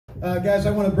Guys,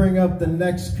 I want to bring up the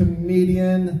next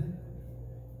comedian.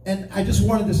 And I just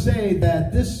wanted to say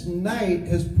that this night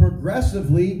has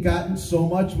progressively gotten so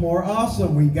much more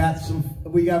awesome. We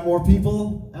got more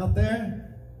people out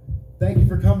there. Thank you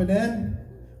for coming in.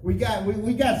 We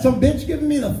got some bitch giving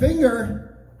me the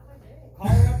finger. Call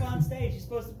her up on stage. She's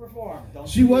supposed to perform.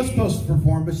 She was supposed to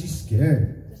perform, but she's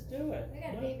scared. Just do it. I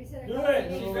got a babysitter. Do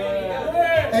it.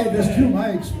 Hey, there's 2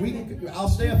 mics. I'll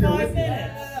stay up here with you. 5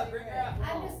 minutes.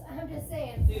 I'm just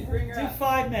saying. Dude, bring her up. Do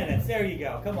 5 minutes. There you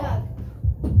go. Come on.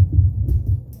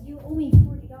 You owe me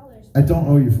 $40. I don't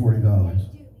owe you $40. Yeah,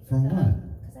 you do. From what?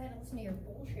 Because I had to listen to your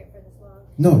bullshit for this long.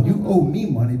 No, you owe me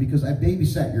money because I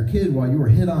babysat your kid while you were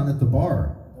hit on at the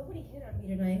bar. Nobody hit on me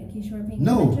tonight, in case you weren't paying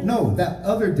attention. No, that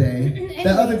other day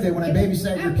when I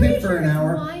babysat your kid for an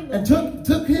hour and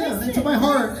took him into my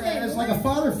heart as like a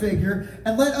father figure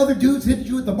and let other dudes hit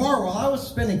you at the bar while I was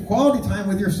spending quality time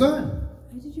with your son.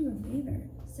 I did you a favor.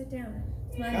 Sit down.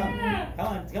 Come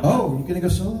on. Oh, you gonna go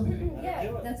solo?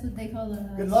 Yeah, that's what they call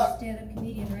Good a luck. stand-up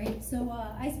comedian, right? So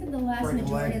I spent the last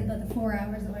majority of the 4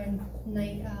 hours of my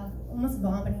night almost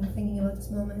vomiting thinking about this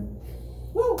moment.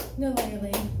 Woo! No,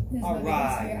 literally. This is All my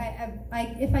right.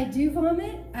 biggest fear. If I do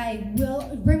vomit, I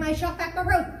will bring my shot back my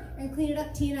rope and clean it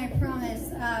up, Tina, I promise.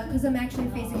 Because I'm actually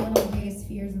facing one of my biggest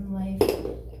fears in life.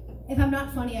 If I'm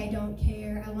not funny, I don't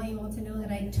care. I want you all to know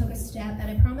that I took a step, and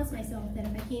I promised myself that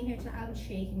if I came here tonight, I'm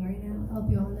shaking right now. I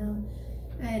hope you all know.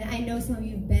 And I know some of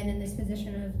you have been in this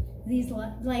position of these,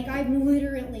 like I'm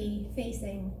literally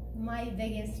facing my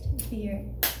biggest fear.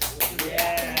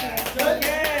 Yeah.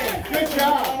 Okay. Good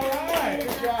job. All right.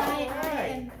 Good job.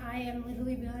 I am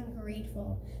literally beyond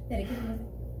grateful that it came with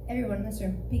everyone in this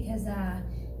room because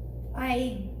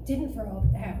I didn't throw up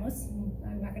at the house.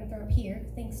 I'm not going to throw up here.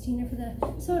 Thanks, Tina, for the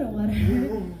soda water.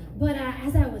 But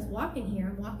as I was walking here,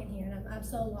 and I'm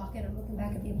so walking. I'm looking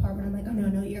back at the apartment. I'm like, oh,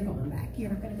 no, you're going back. You're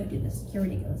not going to go do this. You're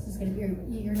ridiculous. This is going to be,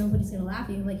 nobody's going to laugh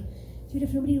at you. I'm like, dude,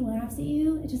 if nobody laughs at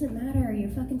you, it doesn't matter. You're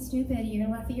fucking stupid. You're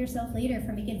going to laugh at yourself later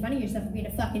for making fun of yourself for being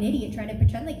a fucking idiot, trying to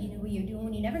pretend like you know what you're doing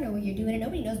when you never know what you're doing and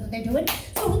nobody knows what they're doing.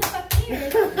 So who the fuck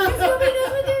cares? Because nobody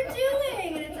knows what they're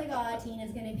doing. And it's like, oh,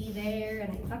 Tina's going to be there.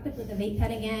 And I fucked up with the vape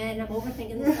pen again. I'm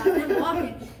overthinking this stuff. And I'm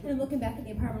walking. And I'm looking back at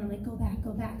the apartment. I'm like, go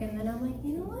back. And then I'm like,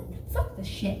 you know what? Fuck this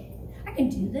shit. I can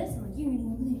do this. I'm like, you're going to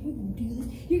go there. You're going to do this.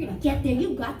 You're going to get there.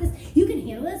 You got this. You can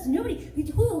handle this. Nobody.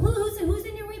 Who's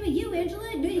in your way but you,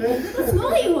 Angela? Look how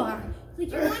small you are.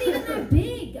 Like, you're not even that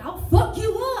big. I'll fuck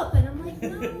you up. And I'm like,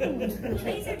 no. Be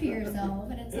nicer to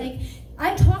yourself. And it's like,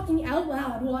 I'm talking out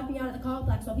loud, walking out of the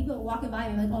complex while people are walking by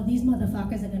me like, oh, these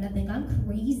motherfuckers are going to think I'm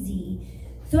crazy.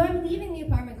 So I'm leaving the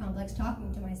apartment complex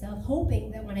talking to myself,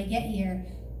 hoping that when I get here,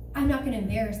 I'm not going to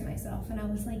embarrass myself. And I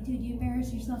was like, dude, you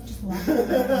embarrass yourself just walking around.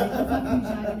 Like, what the fuck are you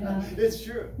talking about? It's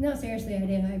true. No, seriously, I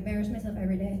do. I embarrass myself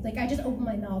every day. Like, I just open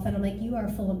my mouth and I'm like, you are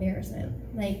full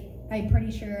embarrassment. Like, I'm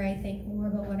pretty sure I think more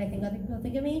about what I think other people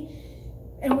think of me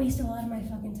and waste a lot of my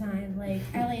fucking time. Like,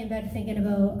 I lay in bed thinking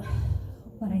about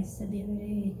what I said the other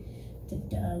day to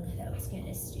Doug. That was kind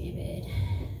of stupid.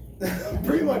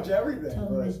 Pretty much everything.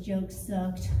 Told him his joke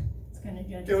sucked. Kind of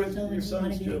judging. Told him you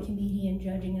want to be a comedian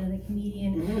judging another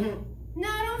comedian. No,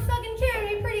 I don't fucking care.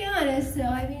 To be pretty honest. So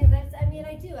I mean,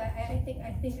 I do. I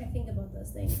think about those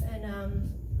things,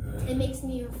 and it makes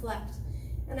me reflect.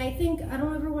 And I think I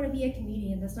don't ever want to be a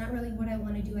comedian. That's not really what I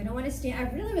want to do. I don't want to stand.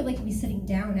 I really would like to be sitting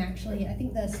down. Actually, I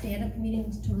think the stand-up comedian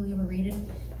is totally overrated.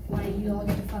 Why you all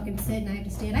get to fucking sit and I have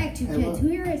to stand? I have 2 kids. Who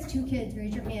here has 2 kids?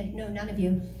 Raise your hand. No, none of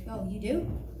you. Oh, you do?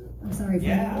 I'm sorry for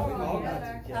yeah, you. we've all got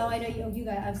 2 kids. Oh, I know you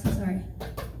guys. I'm so sorry.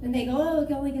 And they go, oh,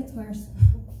 it only gets worse.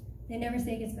 They never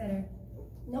say it gets better.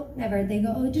 Nope, never. They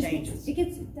go, oh, it just changes. It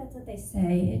gets. That's what they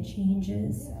say. It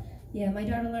changes. Yeah, my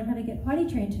daughter learned how to get potty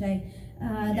trained today.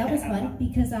 That was fun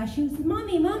because she was,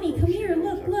 mommy, come here,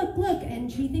 look,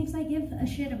 and she thinks I give a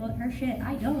shit about her shit.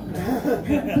 I don't. But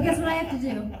guess what I have to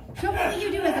do? Show me what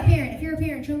you do as a parent. If you're a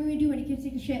parent, show me what you do when a kid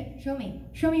takes a shit. Show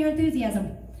me your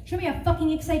enthusiasm. Show me how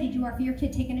fucking excited you are for your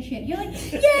kid taking a shit. You're like,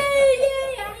 yay,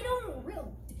 I don't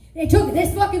really. It took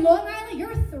this fucking long, Riley.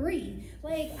 You're 3.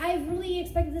 Like, I really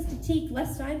expected this to take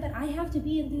less time, but I have to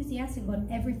be enthusiastic about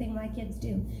everything my kids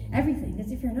do. Everything.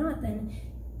 Because if you're not, then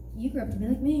you grew up to be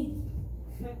like me.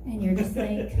 And you're just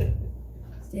like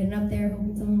standing up there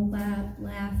hoping someone will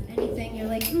laugh, anything. You're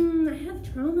like, I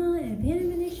have trauma and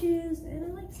abandonment issues, and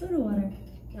I like soda water.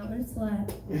 Not when it's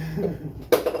flat.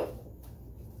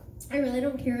 I really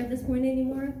don't care at this point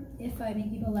anymore if I make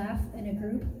people laugh in a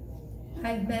group.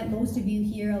 I've met most of you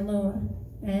here alone,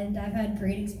 and I've had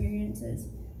great experiences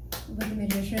with the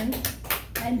magician.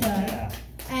 And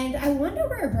I wonder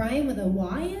where Brian with a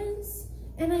Y is.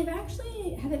 And I've actually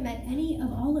actually haven't met any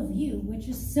of all of you, which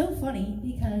is so funny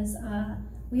because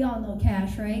we all know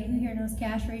Cash, right? Who here knows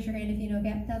Cash? Raise your hand if you know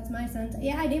Cash. That's my son.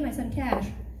 Yeah, I named my son Cash.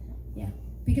 Yeah,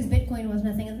 because Bitcoin wasn't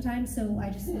a thing at the time, so I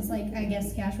just was like, I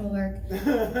guess Cash will work. And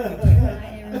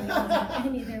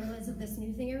neither was this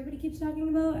new thing everybody keeps talking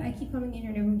about. I keep coming in here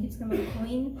and everyone keeps coming up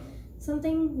coin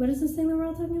something. What is this thing that we're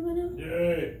all talking about now?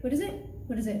 Yay. What is it?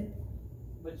 What is it?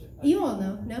 You all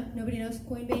know. No? Nobody knows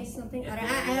Coinbase something? I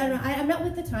don't know. I'm not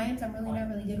with the times. I'm really not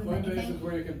really good with anything. Coinbase is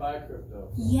where you can buy crypto.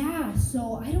 Yeah,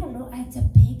 so I don't know. It's a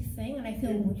big thing and I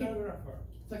feel wicked.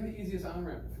 It's like the easiest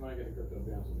on-ramp if you want to get a crypto, to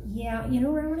be honest with you. Yeah, you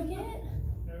know where I want to get?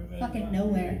 Fucking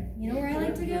nowhere. You know where I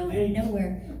like to go?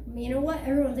 Nowhere. You know what?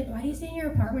 Everyone's like, why do you stay in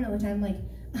your apartment all the time? I'm like,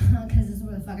 because this is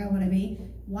where the fuck I want to be.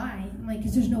 Why? I'm like,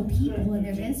 because there's no people and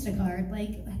there's Instacart.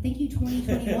 Like, thank you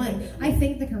 2021. I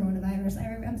thank the coronavirus.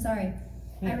 I'm sorry.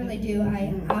 I really do.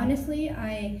 I honestly,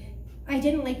 I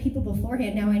didn't like people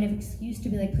beforehand. Now I have an excuse to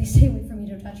be like, please stay away from me,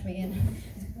 don't touch me. And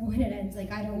when it ends,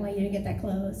 like, I don't want you to get that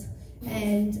close.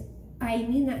 And I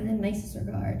mean that in the nicest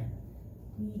regard.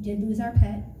 We did lose our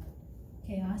pet,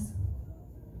 Chaos.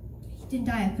 He didn't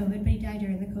die of COVID, but he died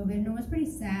during the COVID, and it was pretty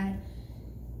sad.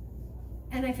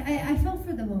 And I felt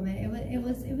for the moment. It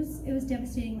was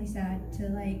devastatingly sad to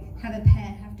like have a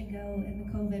pet have to go in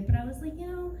the COVID. But I was like, you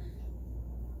know,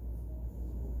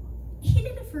 he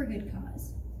did it for a good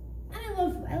cause. And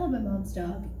I love my mom's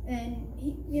dog. And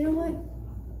you know what?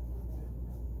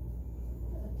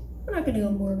 We're not gonna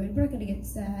go morbid. We're not gonna get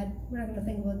sad. We're not gonna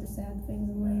think about the sad things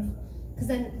in life. Because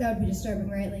then that would be disturbing,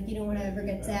 right? Like, you don't want to ever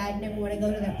get sad. You never want to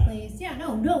go to that place. Yeah,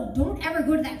 no, don't ever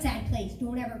go to that sad place.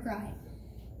 Don't ever cry.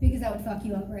 Because that would fuck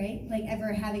you up, right? Like,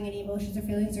 ever having any emotions or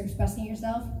feelings or expressing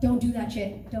yourself. Don't do that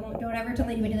shit. Don't ever tell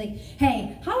anybody, like,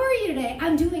 hey, how are you today?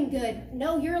 I'm doing good.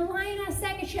 No, you're a lying ass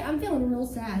sack of shit. I'm feeling real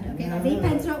sad. Okay, my vape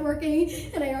pen's not working,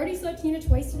 and I already saw Tina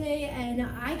twice today, and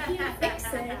I can't fix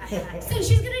it. So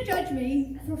she's gonna judge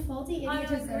me for faulty idiotism. Oh,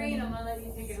 no, it's green. I'm gonna let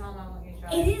you take it home. I'm gonna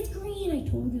try. It is green. I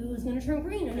told you it was gonna turn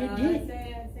green, and it did.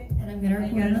 I see. And I'm gonna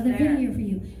record another video for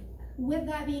you. With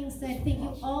that being said, thank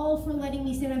you all for letting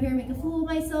me stand up here and make a fool of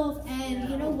myself. And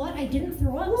you know what? I didn't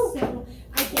throw up, so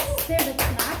I guess they're the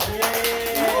clap.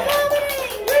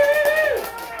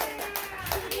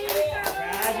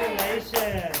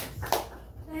 Congratulations.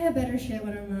 I have better shit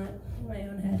when I'm not in my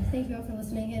own head. Thank you all for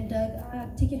listening. And Doug,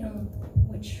 take it home,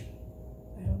 which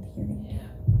I don't think you're going to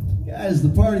do. Guys, the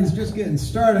party's just getting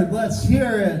started. Let's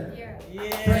hear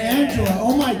it for Angela.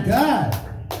 Oh my God.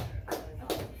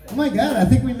 Oh my God, I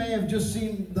think we may have just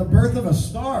seen the birth of a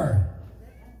star.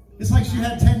 It's like she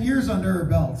had 10 years under her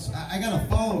belts. I gotta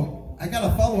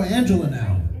follow Angela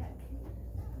now.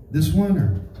 This one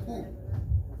or?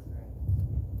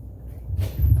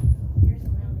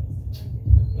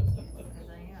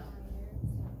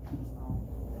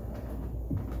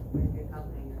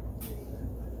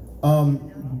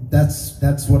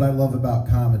 That's what I love about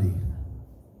comedy.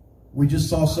 We just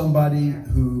saw somebody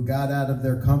who got out of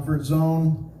their comfort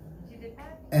zone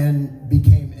and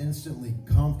became instantly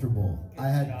comfortable. I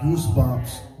had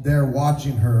goosebumps there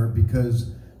watching her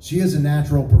because she is a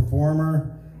natural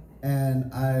performer,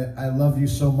 and I love you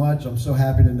so much. I'm so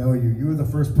happy to know you. You were the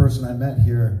first person I met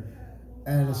here,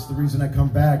 and it's the reason I come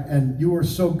back, and you were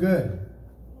so good.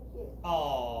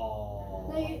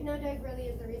 Oh. No, Doug really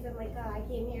is the reason. Like, I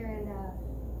came here and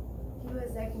he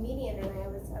was a comedian, and I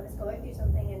was going through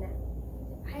something, and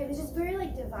it was just very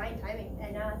like divine timing.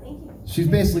 And thank you. She's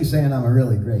basically saying I'm a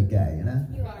really great guy, you know?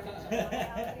 You are.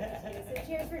 So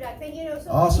cheers for Doug. Thank you. So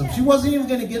awesome. Yeah. She wasn't even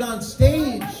going to get on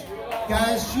stage,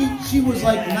 guys. She was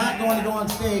like not going to go on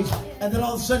stage, and then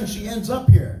all of a sudden she ends up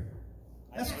here.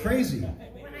 That's crazy.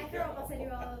 When I throw up, I'll send you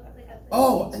all like a.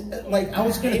 Oh, like I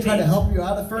was going to try to help you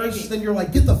out at first, then you're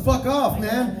like, get the fuck off,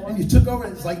 man. And you took over.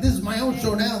 It's like, this is my own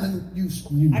show now. Then you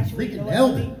freaking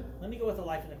nailed it. Let me go with A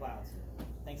Life in the Clouds.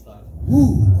 Thanks, Doug.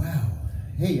 Ooh, wow.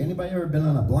 Hey, anybody ever been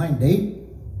on a blind date?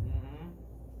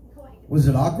 Was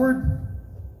it awkward?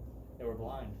 They were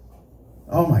blind.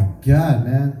 Oh my God,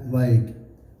 man. Like,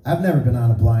 I've never been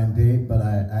on a blind date, but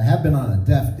I have been on a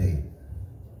deaf date,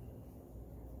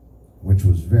 which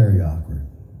was very awkward.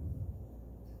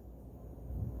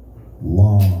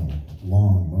 Long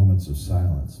moments of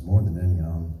silence, more than any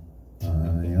on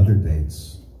any other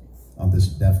dates. On this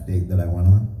deaf date that I went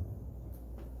on.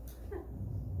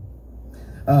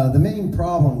 The main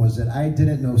problem was that I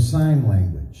didn't know sign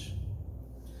language.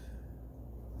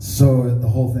 So the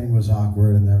whole thing was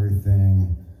awkward and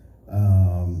everything.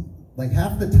 Like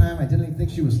half the time I didn't even think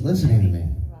she was listening to me.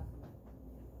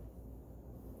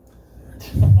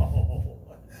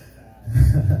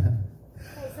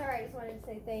 Hey, sorry, I just wanted to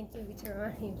say thank you,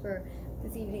 Ronnie, for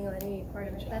this evening letting me be part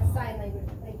of it. That's sign language.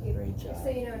 Thank you. Great job. Just so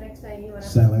you know, next time you want to.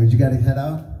 Sign language. You got to head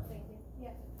out. Thank you.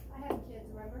 Yeah, I have kids,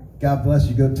 remember? God bless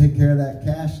you. Go take care of that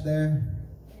cash there.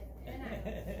 Have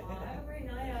a great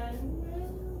night, on.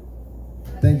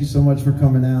 Thank you so much for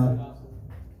coming out.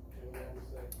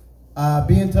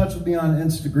 Be in touch with me on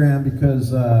Instagram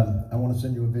because I want to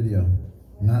send you a video.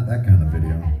 Not that kind of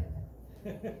video.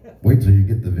 Wait till you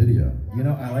get the video. You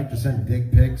know, I like to send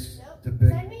dick pics to big.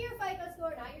 Send me your FICO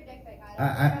score, not your dick pic.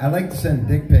 I like to send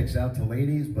dick pics out to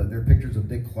ladies, but they're pictures of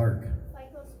Dick Clark.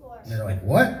 FICO score. And they're like,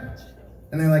 what?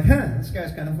 And they're like, huh, this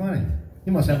guy's kind of funny.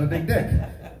 He must have a big dick.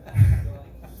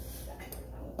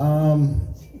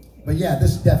 But yeah,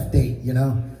 this deaf date, you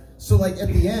know. So like at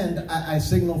the end, I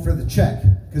signaled for the check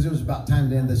because it was about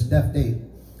time to end this deaf date.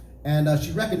 And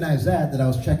she recognized that I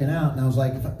was checking out, and I was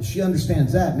like, if she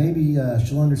understands that, maybe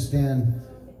she'll understand,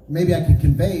 maybe I can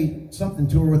convey something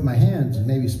to her with my hands and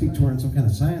maybe speak to her in some kind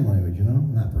of sign language, you know,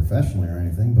 not professionally or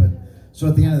anything. But so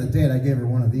at the end of the date, I gave her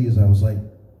one of these. I was like,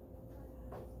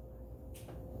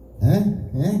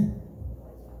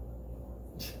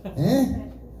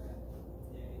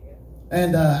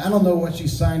 And I don't know what she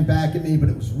signed back at me, but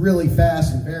it was really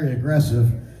fast and very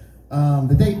aggressive.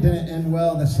 The date didn't end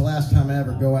well. That's the last time I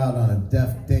ever go out on a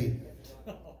deaf date.